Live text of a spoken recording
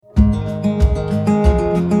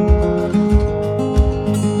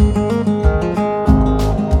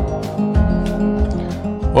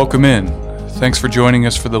Welcome in. Thanks for joining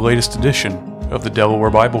us for the latest edition of the Delaware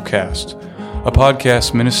Biblecast, a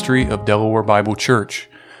podcast ministry of Delaware Bible Church.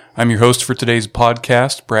 I'm your host for today's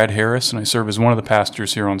podcast, Brad Harris, and I serve as one of the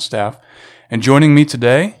pastors here on staff. And joining me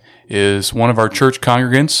today is one of our church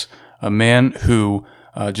congregants, a man who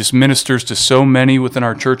just ministers to so many within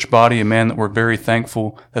our church body, a man that we're very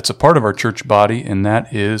thankful that's a part of our church body, and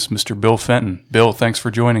that is Mr. Bill Fenton. Bill, thanks for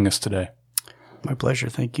joining us today. My pleasure.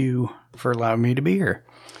 Thank you for allowing me to be here.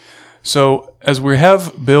 So, as we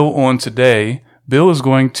have Bill on today, Bill is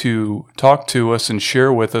going to talk to us and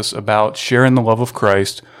share with us about sharing the love of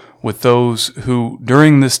Christ with those who,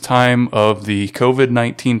 during this time of the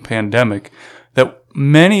COVID-19 pandemic, that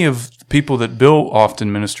many of the people that Bill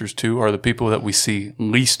often ministers to are the people that we see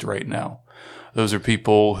least right now. Those are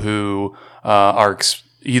people who are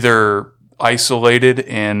either isolated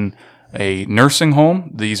in a nursing home.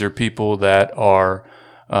 These are people that are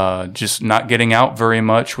just not getting out very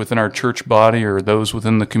much within our church body or those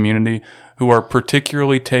within the community who are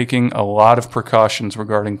particularly taking a lot of precautions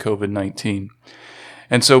regarding COVID-19.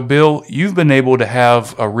 And so, Bill, you've been able to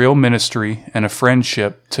have a real ministry and a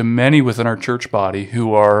friendship to many within our church body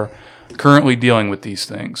who are currently dealing with these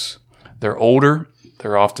things. They're older,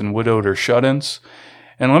 they're often widowed or shut-ins.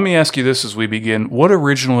 And let me ask you this as we begin. What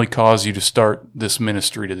originally caused you to start this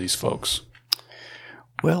ministry to these folks?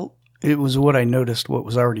 Well, it was what I noticed what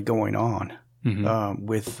was already going on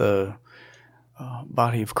with the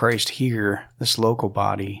body of Christ here, this local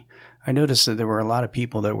body. I noticed that there were a lot of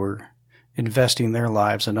people that were investing their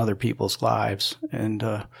lives in other people's lives, and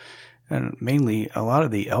mainly a lot of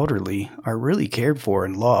the elderly are really cared for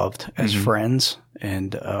and loved as friends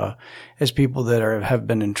and as people that have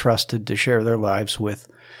been entrusted to share their lives with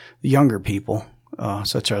the younger people,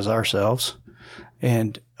 such as ourselves.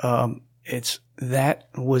 And that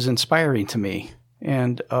was inspiring to me.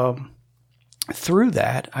 And through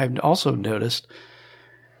that, I've also noticed,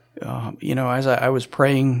 as I was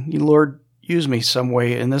praying, Lord, use me some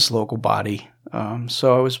way in this local body.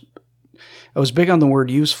 So I was big on the word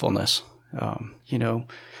usefulness.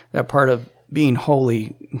 That part of being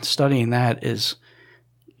holy, studying that is,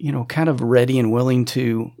 kind of ready and willing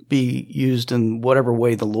to be used in whatever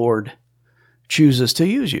way the Lord chooses to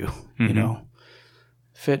use you,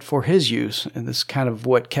 fit for his use. And this kind of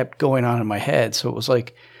what kept going on in my head. So it was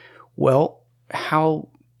like, well,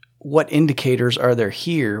 what indicators are there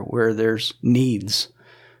here where there's needs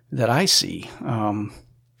that I see? A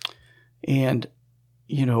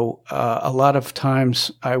lot of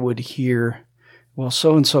times I would hear, well,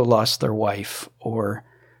 so-and-so lost their wife, or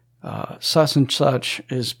such and such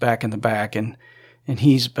is back in the back, and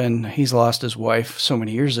he's lost his wife so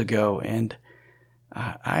many years ago. And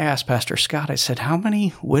I asked Pastor Scott, I said, how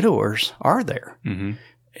many widowers are there? Mm-hmm.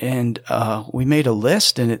 And we made a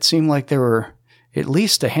list, and it seemed like there were at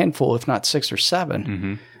least a handful, if not 6 or 7.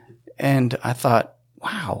 Mm-hmm. And I thought,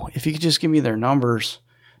 wow, if you could just give me their numbers,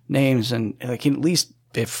 names, and I can at least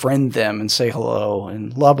befriend them and say hello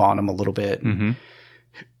and love on them a little bit. Mm-hmm.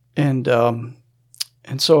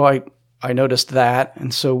 And so I noticed that.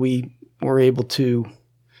 And so we were able to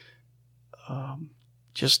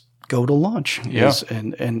just go to lunch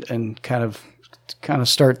and kind of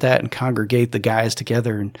start that and congregate the guys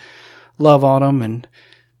together and love on them. And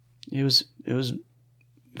it was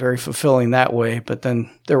very fulfilling that way. But then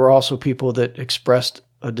there were also people that expressed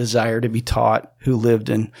a desire to be taught who lived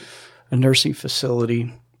in a nursing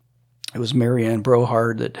facility. It was Marianne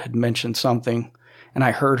Brohard that had mentioned something, and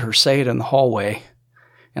I heard her say it in the hallway.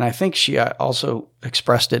 And I think she also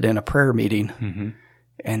expressed it in a prayer meeting. Mm-hmm.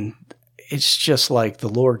 And it's just like the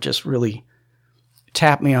Lord just really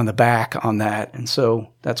tapped me on the back on that. And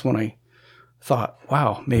so that's when I thought,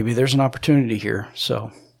 wow, maybe there's an opportunity here.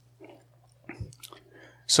 So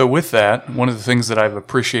with that, one of the things that I've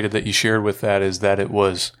appreciated that you shared with that is that it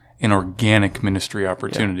was an organic ministry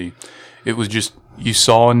opportunity. Yeah. It was just, you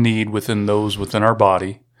saw a need within those within our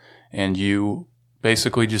body, and you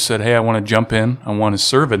basically just said, hey, I want to jump in. I want to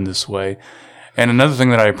serve in this way. And another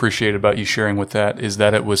thing that I appreciate about you sharing with that is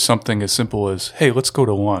that it was something as simple as, hey, let's go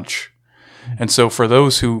to lunch. And so for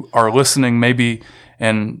those who are listening maybe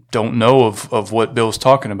and don't know of what Bill's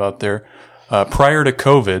talking about there, prior to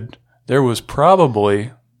COVID, there was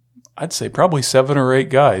probably 7 or 8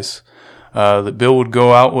 guys that Bill would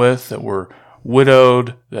go out with that were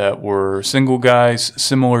widowed, that were single guys,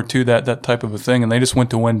 similar to that type of a thing, and they just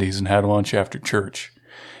went to Wendy's and had lunch after church.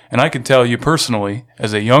 And I can tell you personally,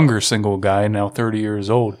 as a younger single guy, now 30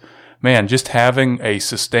 years old, man, just having a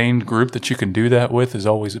sustained group that you can do that with is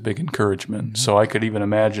always a big encouragement. Mm-hmm. So I could even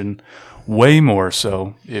imagine way more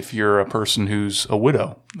so if you're a person who's a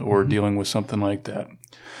widow or dealing with something like that.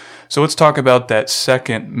 So let's talk about that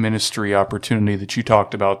second ministry opportunity that you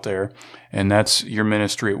talked about there, and that's your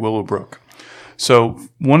ministry at Willowbrook. So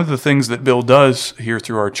one of the things that Bill does here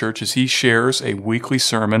through our church is he shares a weekly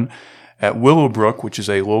sermon at Willowbrook, which is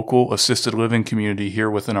a local assisted living community here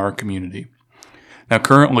within our community. Now,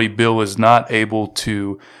 currently, Bill is not able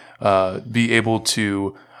to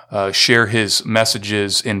share his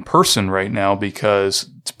messages in person right now because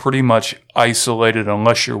it's pretty much isolated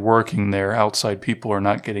unless you're working there. Outside people are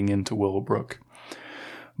not getting into Willowbrook.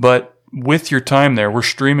 But with your time there, we're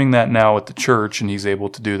streaming that now at the church, and he's able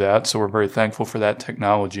to do that, so we're very thankful for that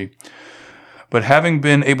technology. But having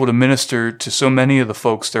been able to minister to so many of the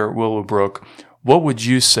folks there at Willowbrook, what would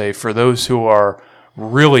you say for those who are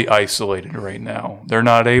really isolated right now? They're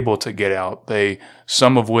not able to get out.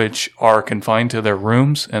 Some of which are confined to their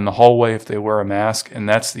rooms and the hallway if they wear a mask, and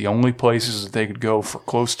that's the only places that they could go for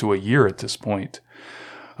close to a year at this point.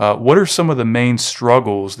 What are some of the main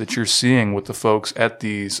struggles that you're seeing with the folks at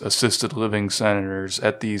these assisted living centers,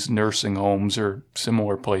 at these nursing homes or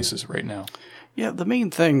similar places right now? Yeah, the main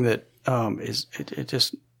thing that it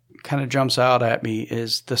just kind of jumps out at me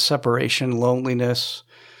is the separation, loneliness,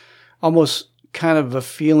 almost kind of a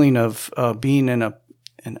feeling of being in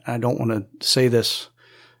and I don't want to say this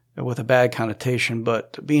with a bad connotation,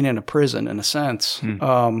 but being in a prison in a sense.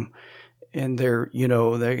 And they're,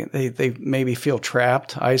 they maybe feel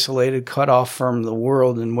trapped, isolated, cut off from the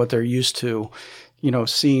world and what they're used to,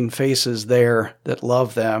 seeing faces there that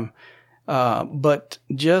love them. But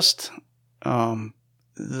just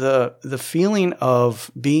the feeling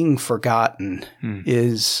of being forgotten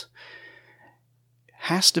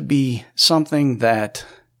has to be something that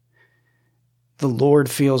the Lord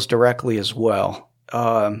feels directly as well,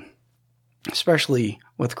 especially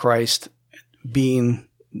with Christ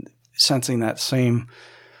sensing that same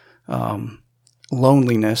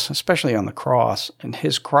loneliness, especially on the cross, and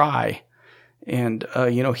his cry. And,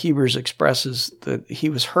 Hebrews expresses that he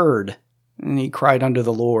was heard and he cried unto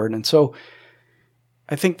the Lord. And so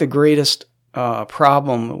I think the greatest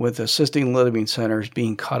problem with assisting living centers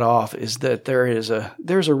being cut off is that there's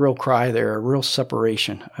a real cry there, a real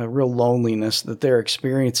separation, a real loneliness that they're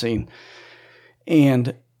experiencing.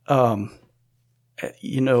 And, and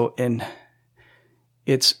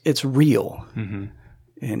it's real. Mm-hmm.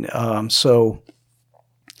 And so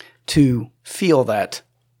to feel that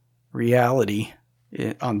reality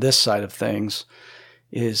on this side of things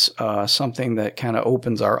is something that kind of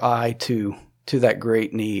opens our eye to that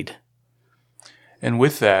great need. And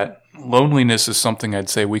with that, loneliness is something I'd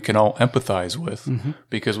say we can all empathize with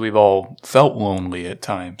because we've all felt lonely at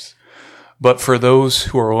times. But for those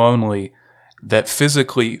who are lonely, that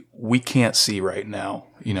physically we can't see right now.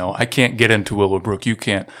 I can't get into Willowbrook. You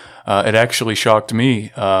can't. It actually shocked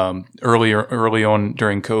me early on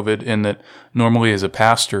during COVID in that normally as a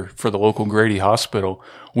pastor for the local Grady Hospital,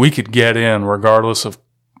 we could get in regardless of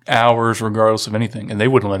hours, regardless of anything, and they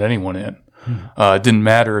wouldn't let anyone in. It didn't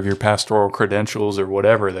matter of your pastoral credentials or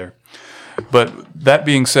whatever there. But that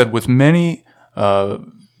being said, with many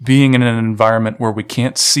being in an environment where we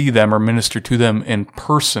can't see them or minister to them in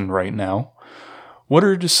person right now, what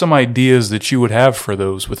are just some ideas that you would have for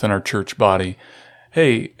those within our church body?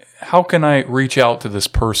 Hey, how can I reach out to this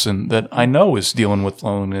person that I know is dealing with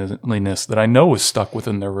loneliness, that I know is stuck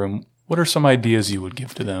within their room? What are some ideas you would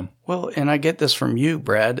give to them? Well, and I get this from you,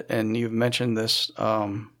 Brad, and you've mentioned this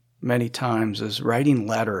many times, is writing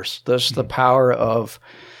letters. There's the power of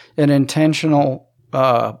an intentional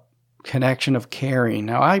connection of caring.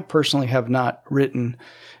 Now, I personally have not written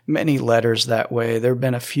many letters that way. There have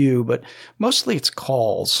been a few, but mostly it's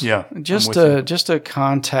calls. Yeah, just to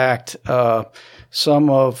contact some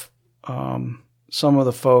of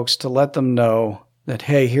the folks to let them know that,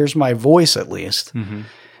 hey, here's my voice at least,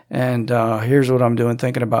 and here's what I'm doing,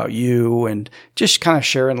 thinking about you, and just kind of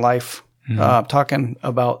sharing life, talking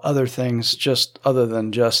about other things, just other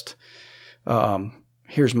than just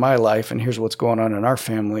here's my life and here's what's going on in our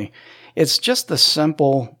family. It's just the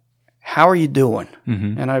simple, how are you doing?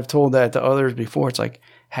 And I've told that to others before. It's like,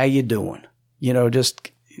 how you doing?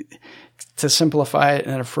 Just to simplify it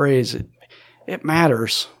in a phrase, it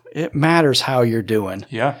matters. It matters how you're doing.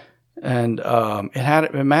 Yeah. And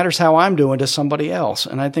it matters how I'm doing to somebody else.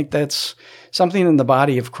 And I think that's something in the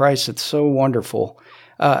body of Christ that's so wonderful.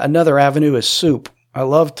 Another avenue is soup. I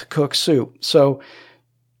love to cook soup. So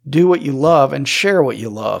do what you love and share what you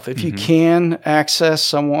love. If you can access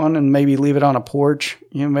someone and maybe leave it on a porch,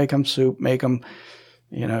 make them soup, make them,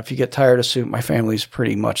 if you get tired of soup, my family's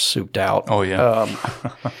pretty much souped out. Oh, yeah.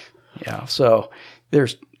 Yeah. So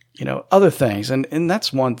there's, other things. And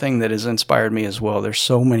that's one thing that has inspired me as well. There's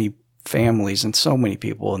so many families and so many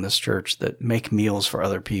people in this church that make meals for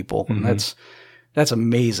other people. And that's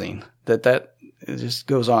amazing that it just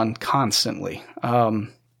goes on constantly. And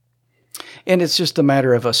it's just a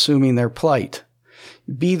matter of assuming their plight.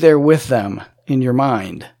 Be there with them in your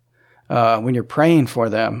mind. When you're praying for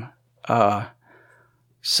them,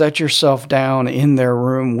 set yourself down in their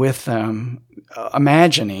room with them,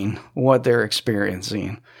 imagining what they're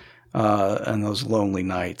experiencing on those lonely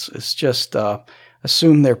nights. It's just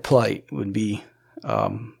assume their plight would be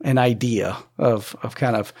an idea of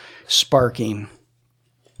kind of sparking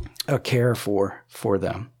a care for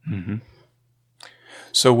them. Mm-hmm.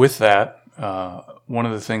 So with that, one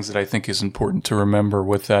of the things that I think is important to remember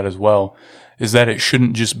with that as well is that it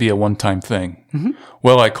shouldn't just be a one-time thing. Mm-hmm.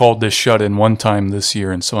 Well, I called this shut-in one time this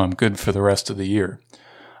year, and so I'm good for the rest of the year.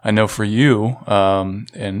 I know for you,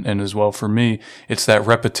 and as well for me, it's that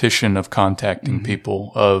repetition of contacting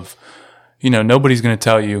people of, nobody's going to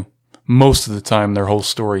tell you most of the time their whole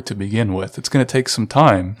story to begin with. It's going to take some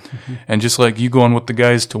time. Mm-hmm. And just like you going with the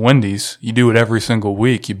guys to Wendy's, you do it every single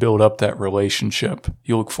week. You build up that relationship.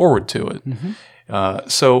 You look forward to it. Mm-hmm.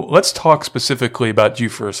 So let's talk specifically about you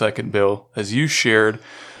for a second, Bill. As you shared,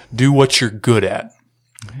 do what you're good at.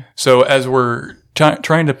 Mm-hmm. So as we're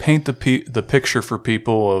trying to paint the picture for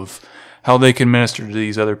people of how they can minister to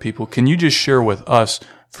these other people, can you just share with us,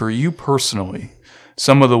 for you personally,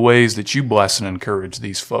 some of the ways that you bless and encourage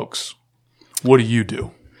these folks? What do you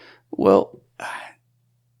do? Well,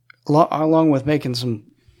 along with making some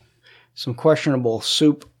questionable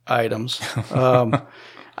soup items,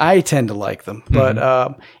 I tend to like them,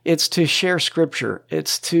 but it's to share Scripture.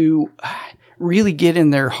 It's to really get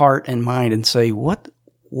in their heart and mind and say, what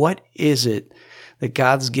is it that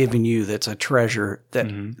God's given you that's a treasure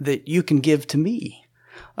that you can give to me?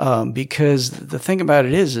 Because the thing about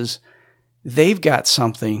it is they've got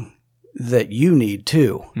something that you need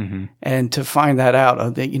too. Mm-hmm. And to find that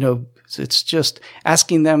out, it's just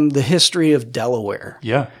asking them the history of Delaware.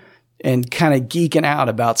 Yeah. And kind of geeking out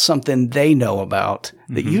about something they know about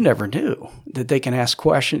that you never knew, that they can ask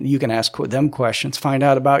questions. You can ask them questions, find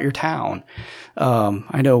out about your town.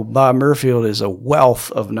 I know Bob Murfield is a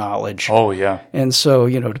wealth of knowledge. Oh, yeah. And so,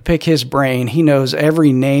 to pick his brain, he knows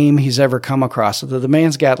every name he's ever come across. The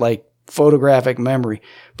man's got like photographic memory,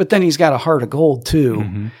 but then he's got a heart of gold too.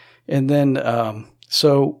 Mm-hmm. And then,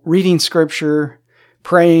 so reading Scripture,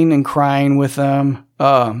 praying and crying with them,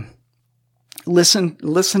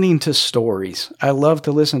 listening to stories. I love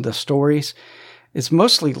to listen to stories. It's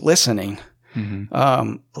mostly listening.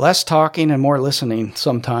 Mm-hmm. Less talking and more listening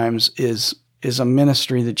sometimes is a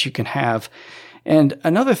ministry that you can have. And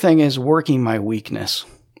another thing is working my weakness.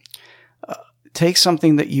 Take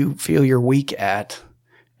something that you feel you're weak at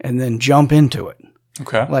and then jump into it.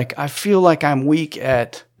 Okay. Like I feel like I'm weak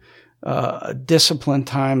at disciplined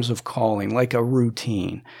times of calling, like a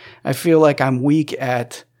routine. I feel like I'm weak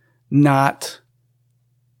at not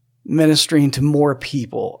ministering to more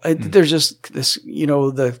people. There's just this,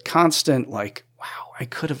 the constant like, wow, I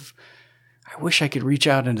wish I could reach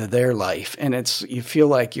out into their life. And you feel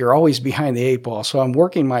like you're always behind the 8 ball. So I'm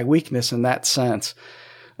working my weakness in that sense,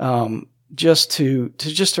 just to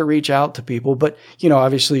reach out to people. But,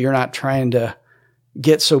 obviously you're not trying to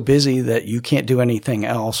get so busy that you can't do anything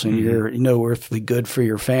else and you're no earthly good for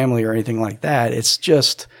your family or anything like that. It's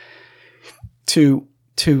just to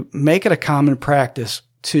make it a common practice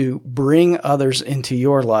to bring others into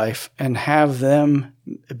your life and have them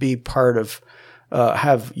be part of,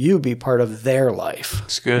 have you be part of their life.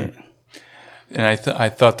 It's good. And I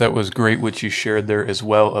thought that was great what you shared there as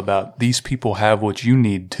well about these people have what you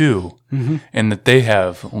need too, and that they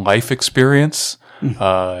have life experience,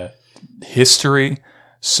 history,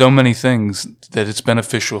 so many things that it's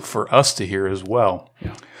beneficial for us to hear as well.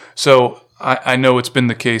 Yeah. So I know it's been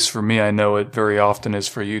the case for me. I know it very often is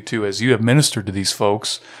for you too. As you have ministered to these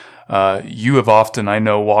folks, you have often, I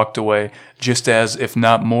know, walked away just as, if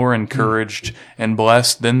not more, encouraged and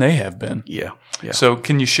blessed than they have been. Yeah. Yeah. So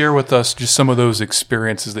can you share with us just some of those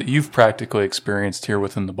experiences that you've practically experienced here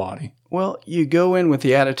within the body? Well, you go in with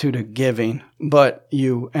the attitude of giving, but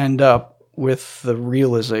you end up with the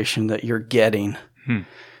realization that you're getting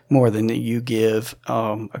more than you give.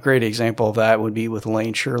 A great example of that would be with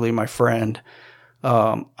Lane Shirley, my friend.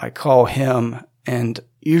 I call him, and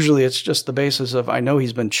usually it's just the basis of, I know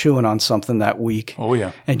he's been chewing on something that week. Oh,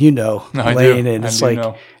 yeah. And Lane, and it's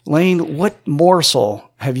like, Lane, what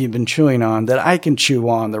morsel have you been chewing on that I can chew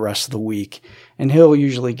on the rest of the week? And he'll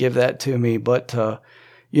usually give that to me. But,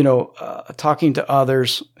 talking to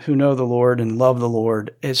others who know the Lord and love the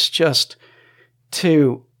Lord, it's just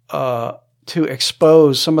to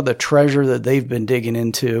expose some of the treasure that they've been digging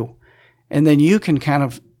into. And then you can kind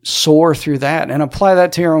of soar through that and apply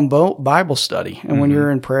that to your own Bible study. And when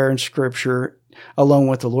you're in prayer and scripture alone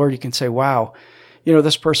with the Lord, you can say, wow,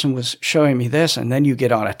 this person was showing me this. And then you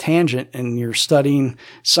get on a tangent and you're studying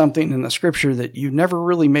something in the scripture that you've never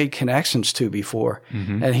really made connections to before.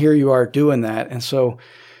 And here you are doing that. And so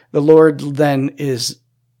the Lord then is,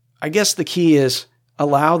 I guess the key is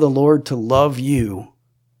allow the Lord to love you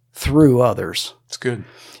through others. It's good.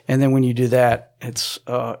 And then when you do that, it's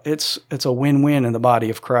a win-win in the body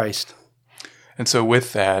of Christ. And so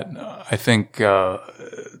with that, I think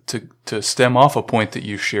to stem off a point that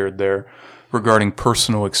you shared there regarding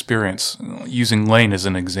personal experience, using Lane as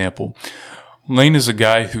an example. Lane is a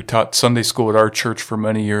guy who taught Sunday school at our church for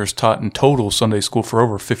many years, taught in total Sunday school for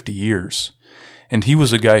over 50 years. And he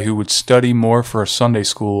was a guy who would study more for a Sunday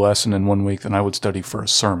school lesson in 1 week than I would study for a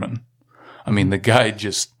sermon. I mean, the guy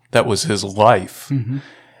that was his life.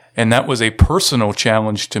 And that was a personal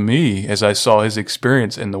challenge to me as I saw his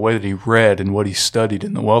experience and the way that he read and what he studied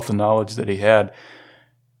and the wealth of knowledge that he had.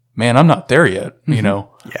 Man, I'm not there yet, Yeah.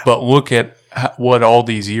 But look at what all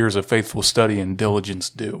these years of faithful study and diligence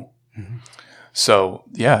do. So,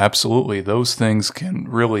 yeah, absolutely. Those things can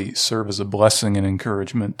really serve as a blessing and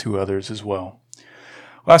encouragement to others as well.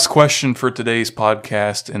 Last question for today's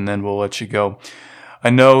podcast, and then we'll let you go. I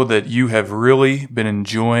know that you have really been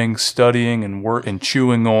enjoying studying and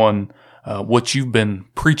chewing on what you've been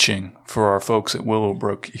preaching for our folks at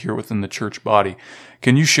Willowbrook here within the church body.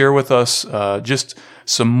 Can you share with us just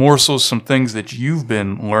some morsels, some things that you've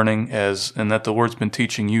been learning and that the Lord's been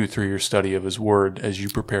teaching you through your study of His Word as you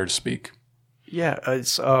prepare to speak? Yeah,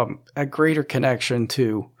 it's a greater connection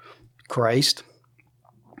to Christ.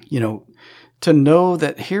 To know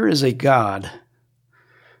that here is a God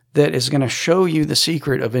that is going to show you the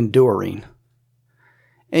secret of enduring.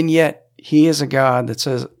 And yet He is a God that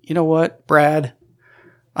says, you know what, Brad,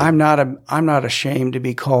 I'm not ashamed to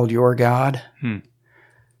be called your God.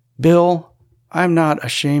 Bill, I'm not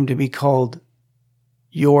ashamed to be called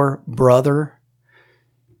your brother.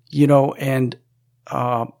 And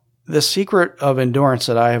the secret of endurance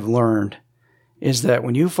that I have learned is that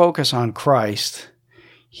when you focus on Christ,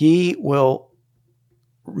 He will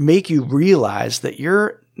make you realize that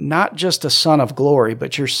you're not just a son of glory,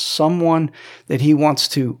 but you're someone that He wants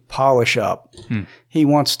to polish up. He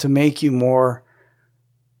wants to make you more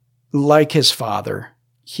like His Father.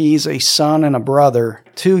 He's a son and a brother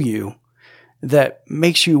to you that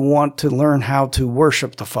makes you want to learn how to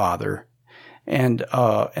worship the Father. And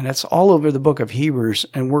it's all over the book of Hebrews,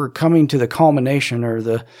 and we're coming to the culmination or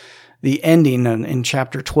the ending in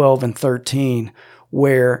chapter 12 and 13,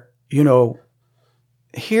 where,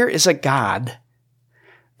 here is a God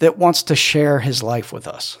that wants to share His life with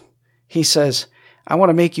us. He says, I want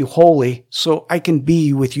to make you holy so I can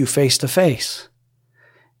be with you face to face.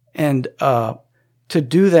 And to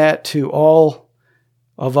do that to all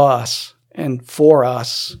of us and for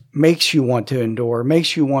us makes you want to endure,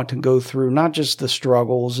 makes you want to go through not just the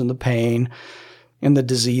struggles and the pain and the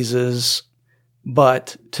diseases,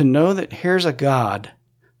 but to know that here's a God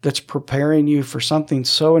that's preparing you for something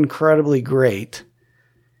so incredibly great,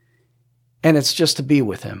 and it's just to be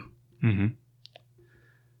with Him.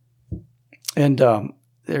 And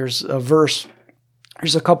there's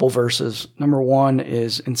a couple verses. Number one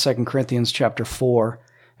is in 2 Corinthians chapter 4.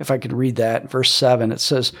 If I could read that, verse 7, it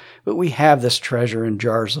says, "But we have this treasure in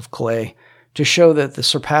jars of clay to show that the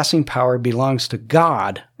surpassing power belongs to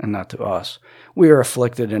God and not to us. We are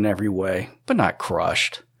afflicted in every way, but not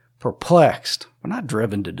crushed, perplexed, but not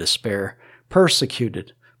driven to despair,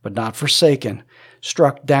 persecuted, but not forsaken,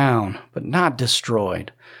 struck down, but not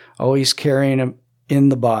destroyed, always carrying in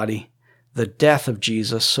the body the death of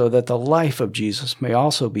Jesus, so that the life of Jesus may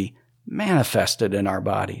also be manifested in our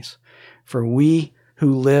bodies. For we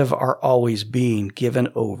who live are always being given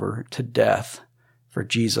over to death for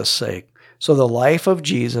Jesus' sake, so the life of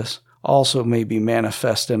Jesus also may be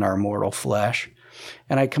manifest in our mortal flesh."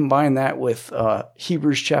 And I combine that with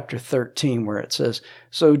Hebrews chapter 13, where it says,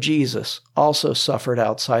 "So Jesus also suffered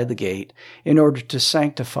outside the gate in order to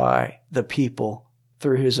sanctify the people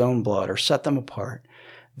through His own blood," or set them apart.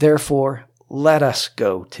 "Therefore, let us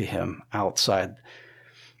go to Him outside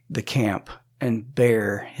the camp and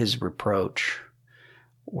bear His reproach,"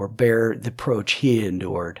 or bear the reproach He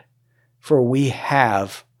endured. "For we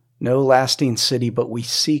have no lasting city, but we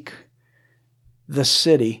seek the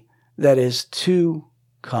city that is to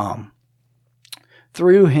come.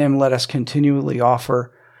 Through Him let us continually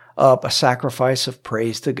offer up a sacrifice of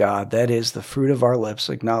praise to God, that is the fruit of our lips,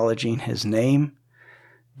 acknowledging His name.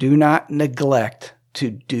 Do not neglect to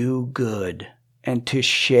do good and to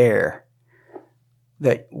share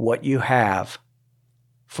that what you have,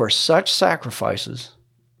 for such sacrifices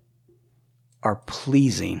are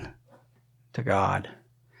pleasing to God.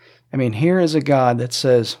 I mean, here is a God that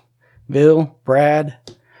says, Bill, Brad,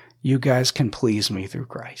 you guys can please me through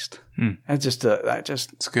Christ. It's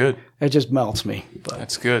good. It just melts me. But.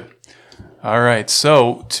 That's good. All right.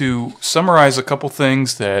 So to summarize a couple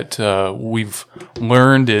things that we've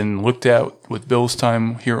learned and looked at with Bill's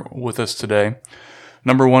time here with us today.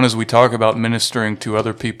 Number one is we talk about ministering to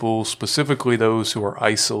other people, specifically those who are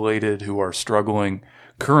isolated, who are struggling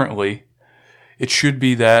currently. It should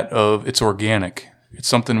be that of it's organic. It's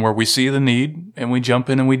something where we see the need and we jump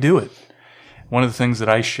in and we do it. One of the things that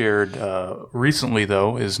I shared recently,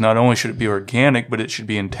 though, is not only should it be organic, but it should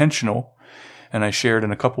be intentional. And I shared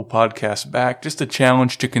in a couple podcasts back just a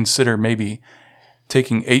challenge to consider maybe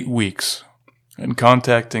taking 8 weeks and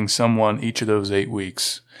contacting someone each of those 8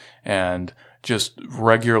 weeks and just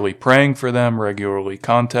regularly praying for them, regularly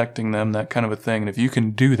contacting them, that kind of a thing. And if you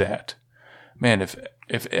can do that, man, if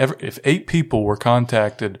 8 people were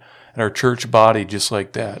contacted at our church body just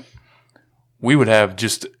like that, we would have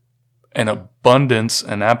just an abundance,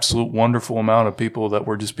 an absolute wonderful amount of people that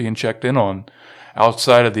were just being checked in on,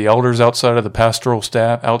 outside of the elders, outside of the pastoral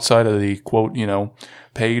staff, outside of the quote,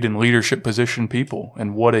 paid and leadership position people.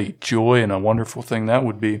 And what a joy and a wonderful thing that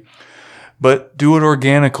would be. But do it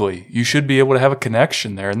organically. You should be able to have a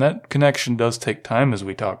connection there. And that connection does take time, as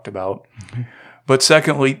we talked about. Mm-hmm. But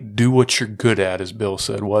secondly, do what you're good at, as Bill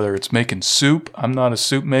said, whether it's making soup. I'm not a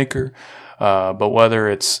soup maker, but whether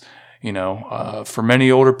it's, for many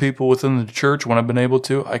older people within the church, when I've been able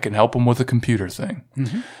to, I can help them with a computer thing.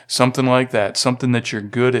 Mm-hmm. Something like that, something that you're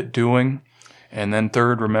good at doing. And then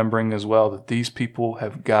third, remembering as well that these people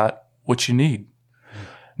have got what you need.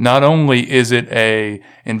 Mm-hmm. Not only is it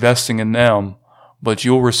investing in them, but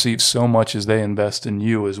you'll receive so much as they invest in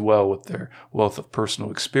you as well with their wealth of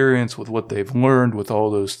personal experience, with what they've learned, with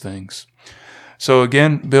all those things. So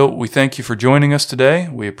again, Bill, we thank you for joining us today.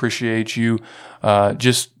 We appreciate you,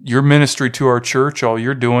 just your ministry to our church, all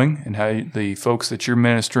you're doing, and how the folks that you're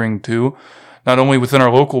ministering to, not only within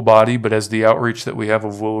our local body, but as the outreach that we have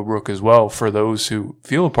of Willowbrook as well, for those who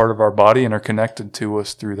feel a part of our body and are connected to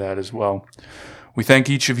us through that as well. We thank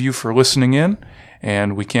each of you for listening in,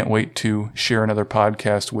 and we can't wait to share another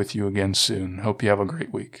podcast with you again soon. Hope you have a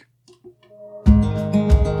great week.